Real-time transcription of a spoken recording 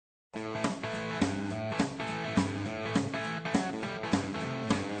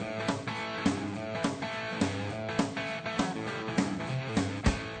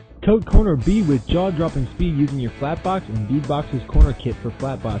Coat corner bead with jaw-dropping speed using your flat box and Beadboxers corner kit for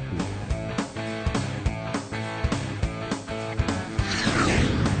flat boxes.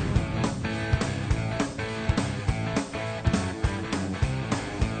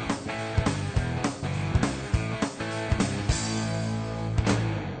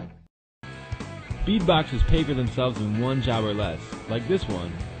 Beadboxers pay for themselves in one job or less, like this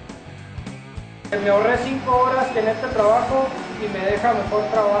one. Me ahorré 5 horas en este trabajo y me deja mejor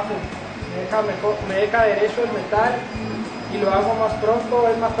trabajo, me deja derecho el metal y lo hago más pronto,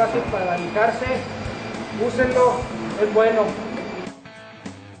 es más fácil para lijarse. Úsenlo, es bueno.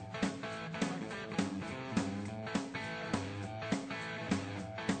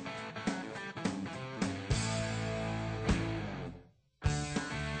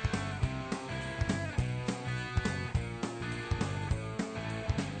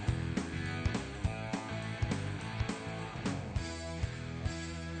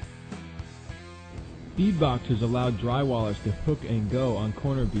 Beadboxers allow drywallers to hook and go on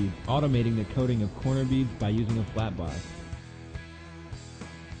corner beads, automating the coating of corner beads by using a flat box.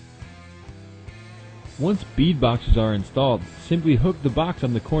 Once beadboxers are installed, simply hook the box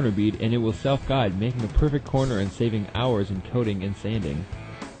on the corner bead and it will self-guide, making a perfect corner and saving hours in coating and sanding.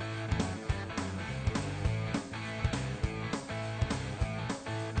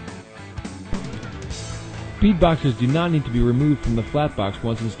 Beadboxers do not need to be removed from the flat box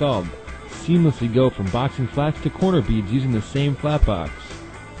once installed. Seamlessly go from boxing flats to corner beads using the same flat box.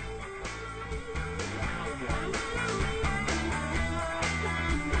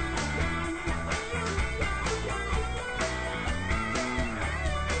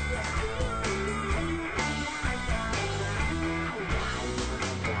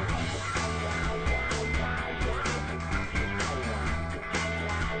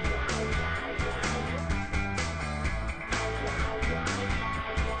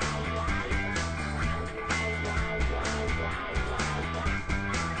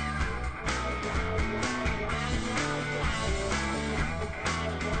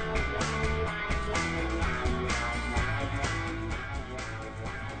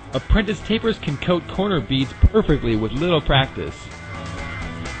 Apprentice tapers can coat corner beads perfectly with little practice.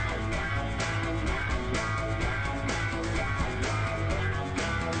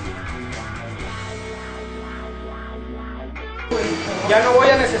 Ya no voy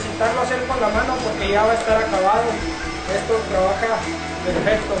a necesitarlo hacer con la mano porque ya va a estar acabado. Esto trabaja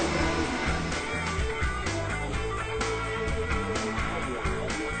perfecto.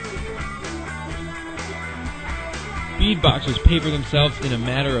 Beadboxers paper themselves in a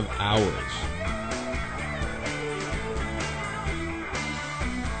matter of hours.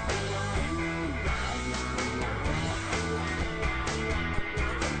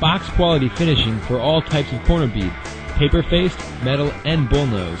 Box quality finishing for all types of corner bead, paper faced, metal, and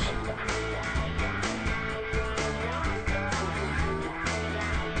bullnose.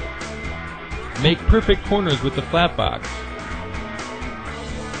 Make perfect corners with the flat box.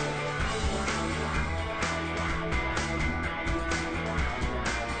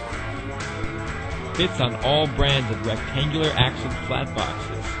 Fits on all brands of rectangular axled flat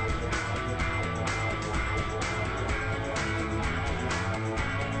boxes.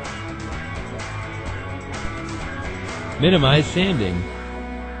 Minimize sanding.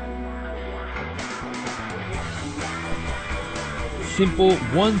 Simple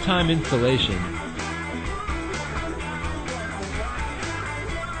one-time installation.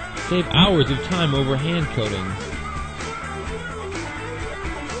 Save hours of time over hand coating.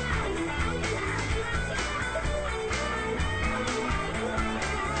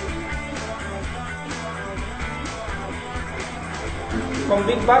 Con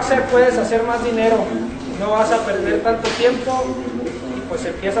Beadboxer puedes hacer más dinero, no vas a perder tanto tiempo y pues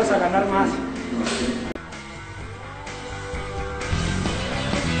empiezas a ganar más.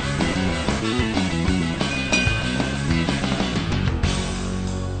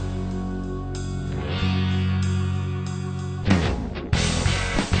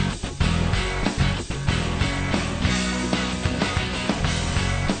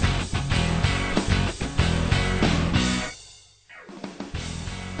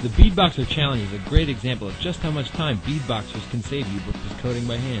 The Beadboxer Challenge is a great example of just how much time Beadboxers can save you versus coating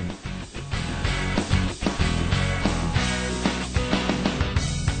by hand.